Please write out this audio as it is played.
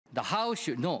The House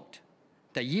should note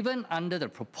that even under the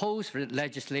proposed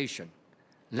legislation,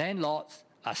 landlords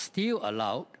are still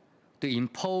allowed to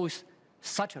impose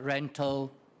such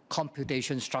rental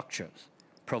computation structures,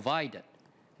 provided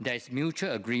there is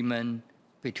mutual agreement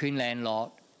between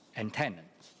landlord and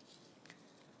tenants.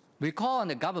 We call on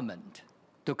the government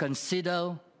to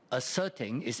consider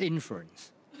asserting its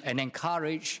influence and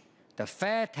encourage the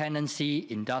Fair Tenancy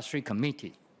Industry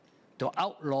Committee to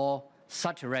outlaw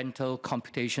such rental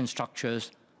computation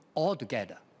structures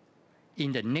altogether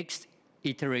in the next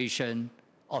iteration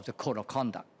of the Code of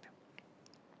Conduct.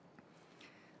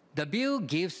 The bill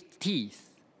gives teeth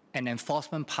and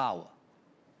enforcement power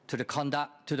to the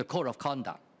Code of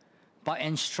Conduct by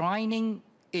enshrining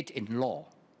it in law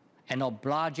and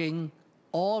obliging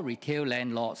all retail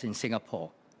landlords in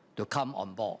Singapore to come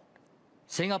on board.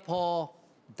 Singapore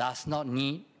does not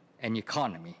need an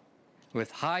economy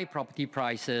with high property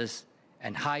prices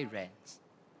and high rents,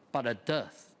 but a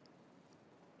dearth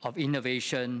of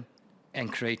innovation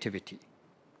and creativity.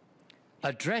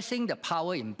 Addressing the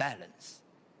power imbalance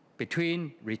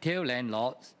between retail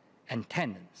landlords and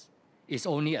tenants is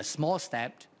only a small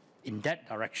step in that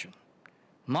direction.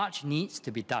 Much needs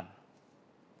to be done.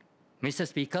 Mr.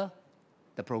 Speaker,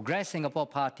 the Progress Singapore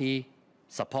Party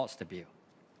supports the bill.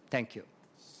 Thank you.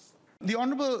 The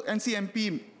Honourable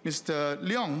NCMP, Mr.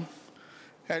 Leong,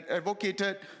 had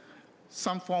advocated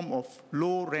some form of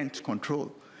low rent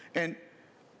control. And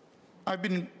I've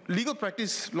been in legal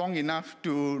practice long enough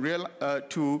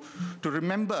to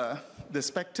remember the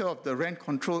spectre of the Rent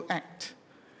Control Act.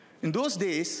 In those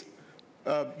days,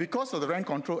 because of the Rent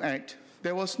Control Act,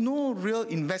 there was no real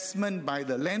investment by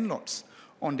the landlords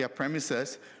on their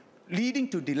premises, leading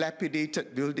to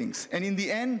dilapidated buildings. And in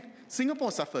the end,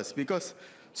 Singapore suffers because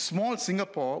small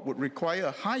Singapore would require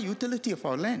a high utility of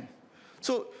our land.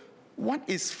 So what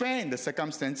is fair in the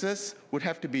circumstances would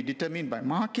have to be determined by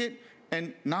market,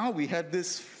 and now we have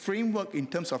this framework in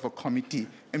terms of a committee,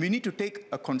 and we need to take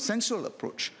a consensual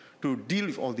approach to deal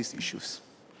with all these issues.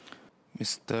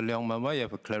 Mr. Leong Mun Wai, you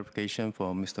have a clarification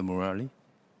for Mr. Murali.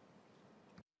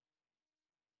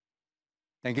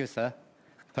 Thank you, sir.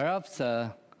 Perhaps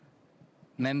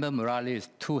Member Murali is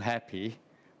too happy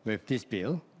with this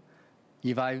bill.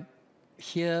 If I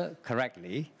hear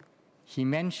correctly, he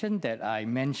mentioned that I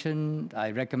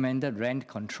recommended rent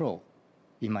control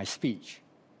in my speech.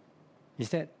 Is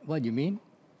that what you mean?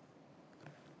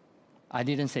 I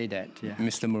didn't say that. Yeah.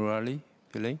 Mr. Murali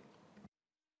Pillai.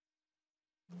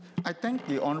 I thank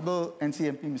the Honourable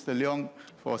NCMP, Mr. Leong,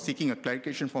 for seeking a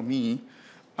clarification for me.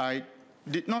 I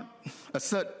did not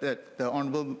assert that the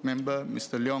Honourable Member,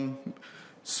 Mr. Leong,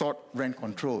 sought rent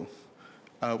control.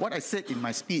 What I said in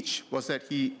my speech was that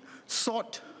he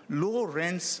sought low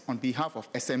rents on behalf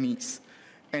of SMEs.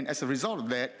 And as a result of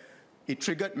that, it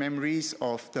triggered memories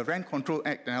of the Rent Control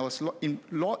Act. And I was in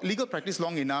legal practice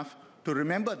long enough to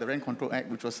remember the Rent Control Act,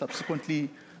 which was subsequently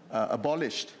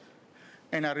abolished.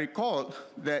 And I recall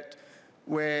that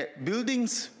where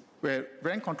buildings where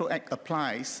Rent Control Act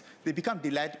applies, they become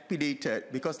dilapidated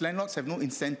because landlords have no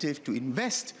incentive to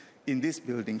invest in these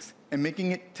buildings and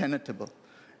making it tenantable.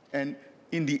 And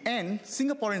in the end,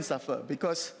 Singaporeans suffer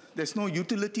because there's no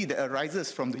utility that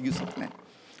arises from the use of land.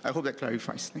 I hope that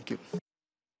clarifies. Thank you.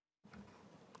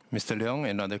 Mr. Leong,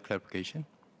 another clarification.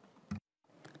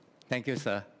 Thank you,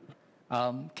 sir.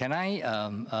 Can I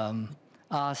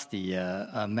ask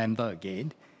the member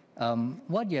again?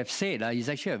 What you have said is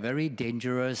actually a very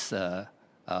dangerous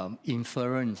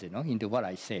inference, into what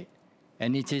I said.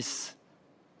 And it is,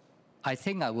 I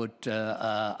think I would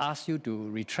ask you to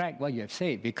retract what you have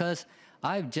said, because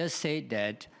I've just said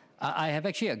that I have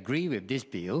actually agreed with this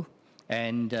bill,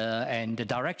 and the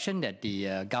direction that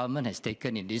the government has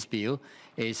taken in this bill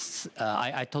is,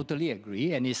 I totally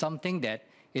agree, and it's something that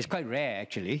is quite rare,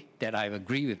 actually, that I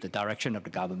agree with the direction of the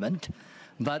government.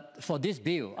 But for this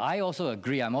bill, I also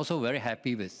agree. I'm also very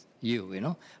happy with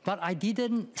you, But I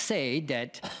didn't say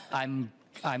that I'm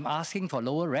asking for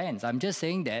lower rents. I'm just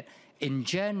saying that, in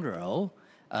general,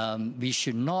 we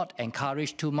should not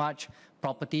encourage too much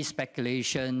property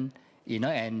speculation,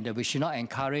 and we should not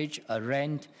encourage a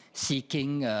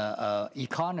rent-seeking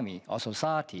economy or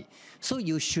society. So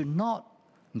you should not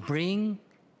bring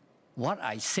what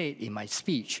I said in my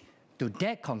speech to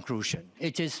that conclusion.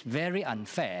 It is very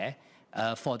unfair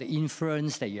for the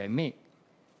inference that you have made.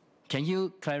 Can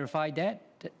you clarify that?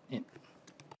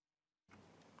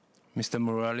 Mr.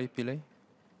 Murali Pillai.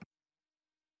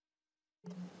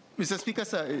 Mr. Speaker,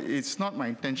 sir, it's not my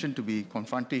intention to be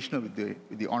confrontational with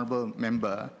the honourable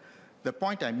member. The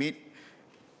point I made,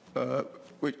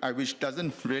 which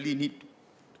doesn't really need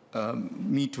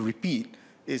me to repeat,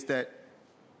 is that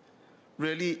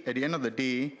really, at the end of the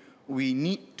day, we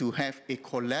need to have a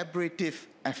collaborative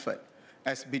effort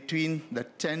as between the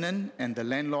tenant and the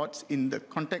landlords in the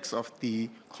context of the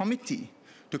committee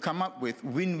to come up with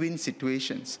win-win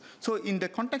situations. So in the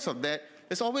context of that,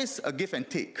 there's always a give and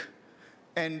take.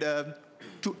 And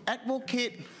to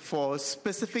advocate for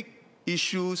specific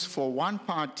issues for one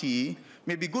party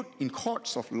may be good in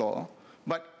courts of law,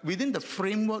 but within the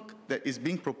framework that is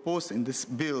being proposed in this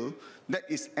bill, that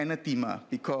is anathema,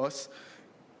 because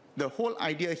the whole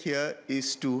idea here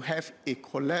is to have a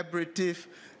collaborative,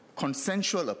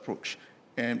 consensual approach,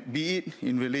 and be it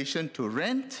in relation to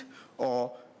rent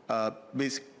or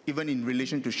even in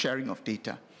relation to sharing of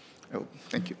data. Oh,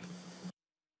 thank you.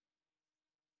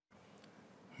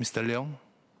 Mr. Leong?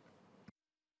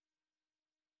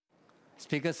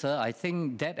 Speaker, sir, I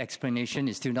think that explanation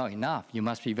is still not enough. You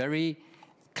must be very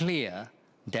clear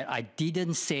that I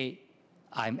didn't say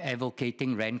I'm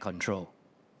advocating rent control.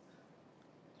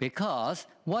 Because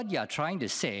what you are trying to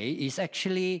say is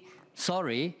actually,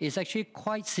 is actually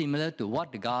quite similar to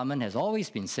what the government has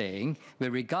always been saying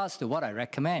with regards to what I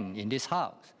recommend in this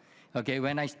House. Okay,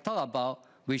 when I talk about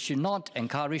we should not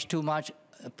encourage too much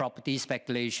property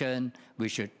speculation, we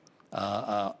should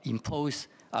impose,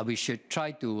 we should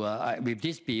try to, with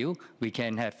this bill, we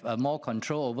can have more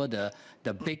control over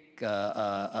the big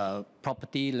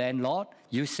property landlord.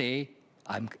 You say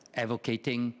I'm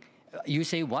advocating, you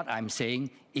say what I'm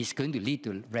saying is going to lead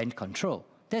to rent control.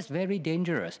 That's very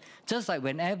dangerous. Just like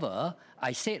whenever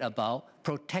I said about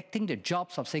protecting the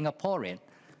jobs of Singaporeans,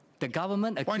 the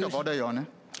government accused... Point of order, Your Honour.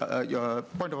 Your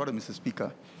point of order, Mr.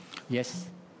 Speaker. Yes.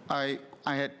 I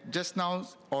had just now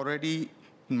already,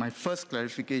 in my first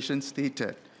clarification,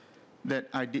 stated that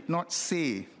I did not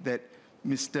say that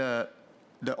the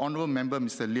Honourable Member,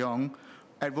 Mr. Leong,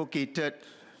 advocated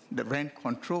the rent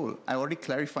control. I already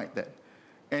clarified that.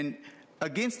 And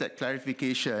against that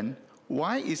clarification,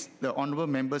 why is the Honourable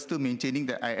Member still maintaining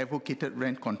that I advocated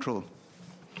rent control?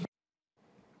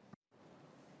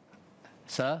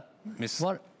 Sir,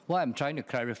 what I'm trying to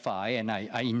clarify, and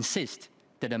I insist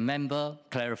that the member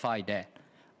clarify that.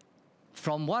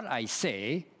 From what I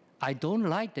say, I don't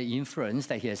like the inference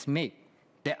that he has made,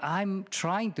 that I'm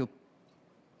trying to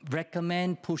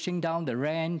recommend pushing down the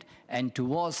rent and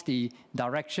towards the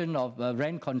direction of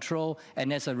rent control,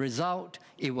 and as a result,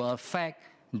 it will affect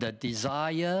the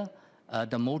desire,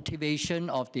 the motivation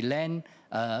of the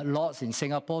landlords in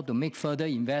Singapore to make further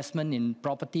investment in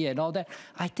property and all that.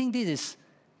 I think this is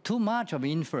too much of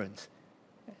inference.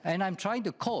 And I'm trying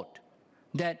to quote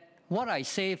that what I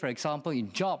say, for example,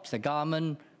 in jobs, the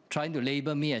government trying to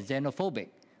label me as xenophobic.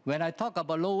 When I talk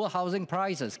about lower housing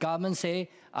prices, government say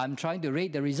I'm trying to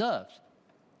raid the reserves.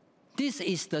 This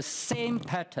is the same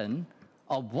pattern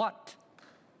of what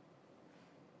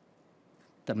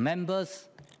the member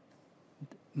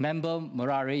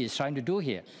Murali is trying to do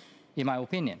here, in my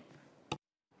opinion.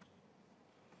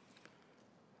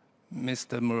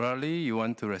 Mr. Murali, you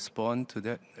want to respond to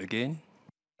that again?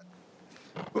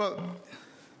 Well,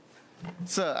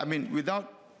 sir, I mean,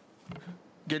 without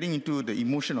getting into the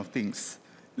emotion of things,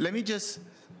 let me just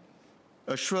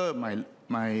assure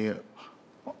my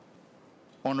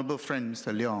honourable friend,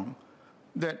 Mr. Leong,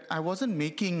 that I wasn't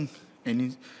making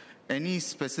any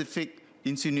specific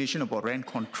insinuation about rent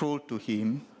control to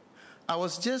him. I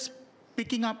was just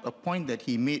picking up a point that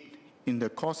he made in the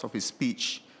course of his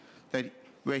speech,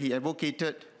 where he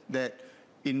advocated that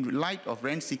in light of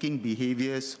rent-seeking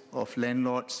behaviours of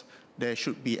landlords, there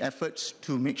should be efforts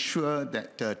to make sure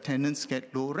that tenants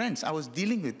get low rents. I was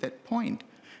dealing with that point.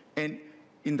 And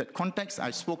in that context, I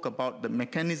spoke about the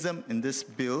mechanism in this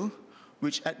bill,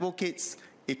 which advocates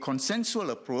a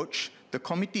consensual approach. The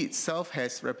committee itself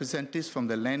has representatives from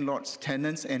the landlords,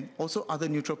 tenants, and also other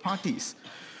neutral parties.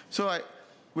 So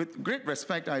with great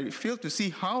respect, I fail to see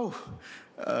how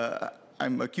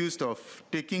I'm accused of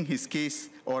taking his case,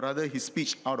 or rather his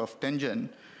speech, out of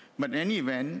tangent. But in any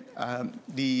event,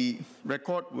 the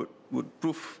record would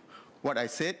prove what I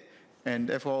said, and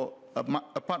therefore,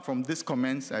 apart from these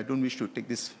comments, I don't wish to take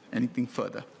this anything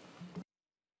further.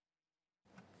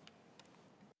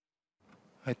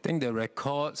 I think the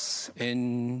records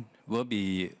will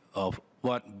be of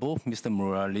what both Mr.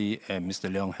 Murali and Mr.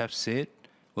 Leong have said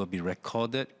will be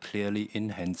recorded clearly in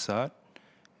Hansard.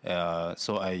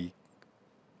 So I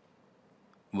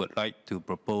would like to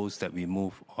propose that we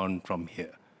move on from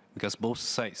here, because both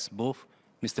sides, both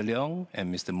Mr. Leong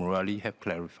and Mr. Murali, have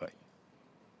clarified.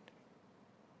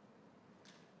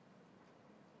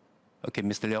 Okay,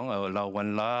 Mr. Leong, I will allow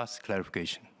one last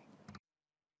clarification.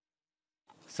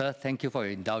 Sir, thank you for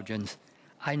your indulgence.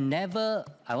 I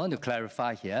want to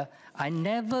clarify here, I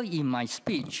never in my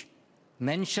speech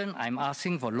mentioned I'm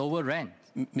asking for lower rent.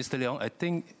 Mr. Leong, I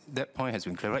think that point has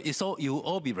been clarified. You will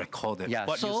all be recorded. Yeah,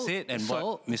 what you said and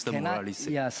what Mr. Murali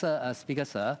said. Yeah, sir, Speaker,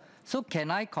 sir. So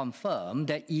can I confirm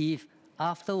that if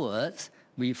afterwards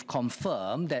we've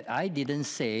confirmed that I didn't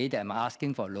say that I'm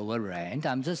asking for lower rent,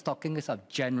 I'm just talking as a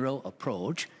general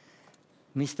approach,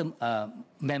 Mr.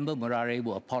 Member Murali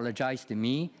will apologize to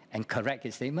me and correct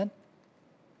his statement?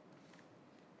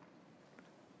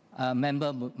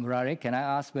 Member Murali, can I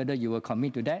ask whether you will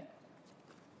commit to that?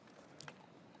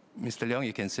 Mr. Leong,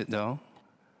 you can sit down.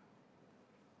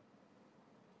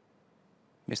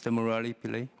 Mr. Murali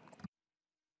Pillai.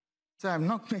 Sir, I'm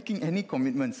not making any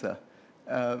commitments, sir.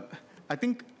 I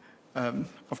think,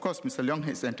 of course, Mr. Leong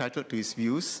is entitled to his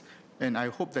views, and I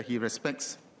hope that he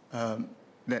respects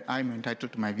that I'm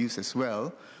entitled to my views as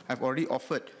well. I've already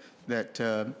offered that,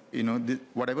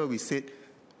 whatever we said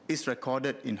is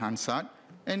recorded in Hansard,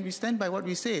 and we stand by what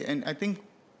we say. And I think,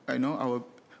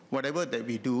 whatever that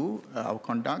we do, our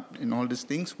conduct and all these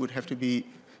things would have to be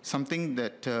something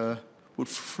that would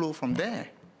flow from there.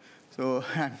 So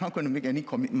I'm not going to make any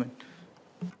commitment.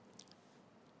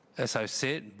 As I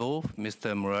said, both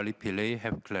Mr. Murali Pillai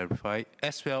have clarified,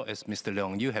 as well as Mr.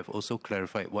 Leong, you have also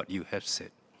clarified what you have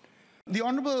said. The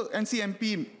Honourable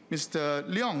NCMP, Mr.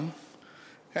 Leong,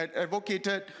 had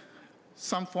advocated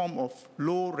some form of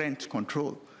low rent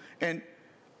control. And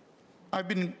I've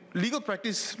been in legal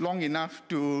practice long enough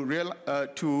to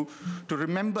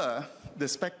remember the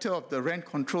spectre of the Rent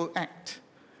Control Act.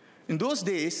 In those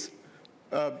days,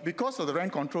 because of the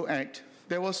Rent Control Act,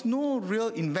 there was no real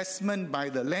investment by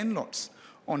the landlords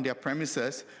on their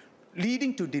premises,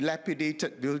 leading to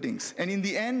dilapidated buildings. And in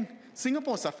the end,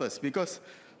 Singapore suffers because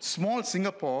small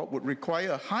Singapore would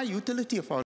require a high utility of our